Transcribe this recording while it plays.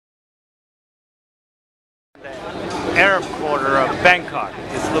Arab Quarter of Bangkok.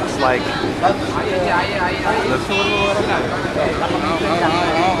 This looks like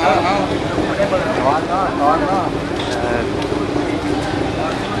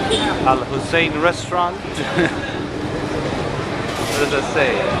Al Hussein restaurant. What does it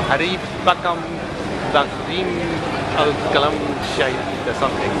say? Harib Bakam Bakrim Al Kalam Shahid or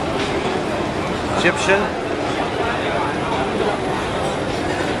something. Egyptian.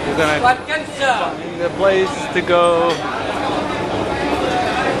 We're gonna find a place to go.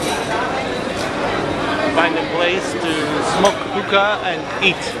 Find a place to smoke hookah and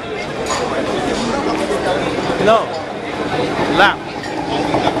eat. No, lamb.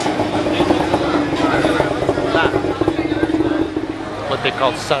 Lamb. What they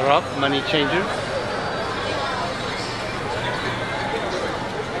call saraf, money changers.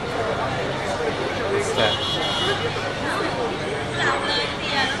 What's that?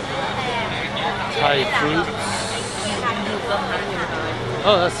 Thai fruits.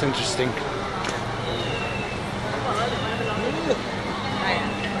 Oh, that's interesting.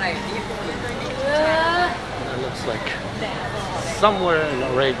 It looks like somewhere in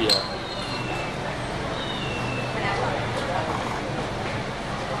Arabia.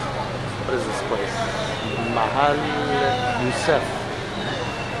 What is this place? Mahal Youssef.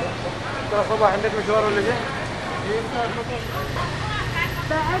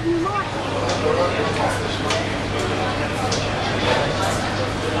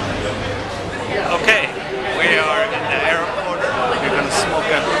 Okay, we are in the Arab Quarter. We're gonna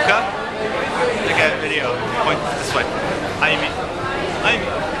smoke a hookah. Take a video. Point this way. Aimi. Aimi.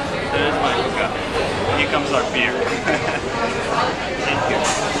 There's my hookah. Here comes our beer. Thank you.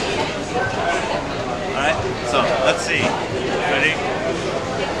 Alright, so let's see. Ready?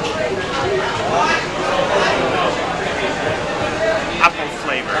 Apple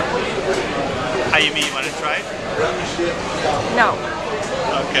flavor. Aimi, you want to try it? No.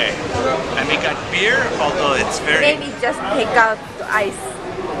 Okay. And we got beer, although it's very... Maybe just take out the ice.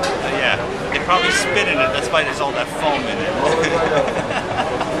 Yeah, they probably spit in it. That's why there's all that foam in it.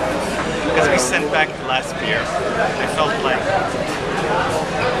 Because we sent back the last beer. I felt like...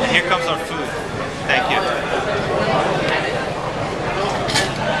 And here comes our food. Thank you.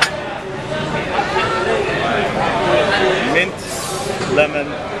 Mint, lemon,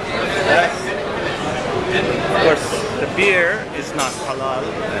 lettuce. Of course, the beer is not halal,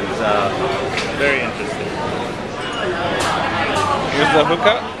 and very interesting. Here's the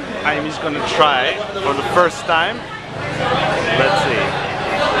hookah. I'm just going to try for the first time. Let's see.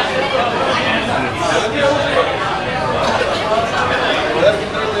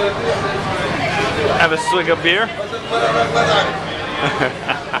 Have a swig of beer.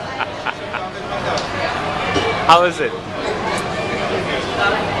 How is it?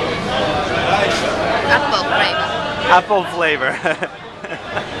 Apple flavor. Apple flavor.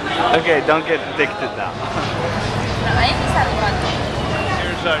 Okay, don't get addicted now.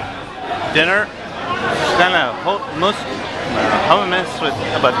 Here's our dinner. It's kind of hummus with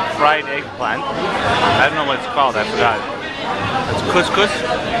about fried eggplant. I don't know what it's called. I forgot. It's couscous,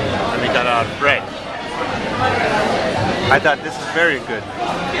 and we got our bread. I thought this is very good.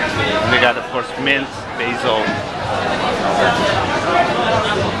 And we got, of course, mint, basil.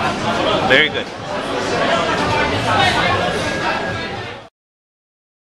 Very good.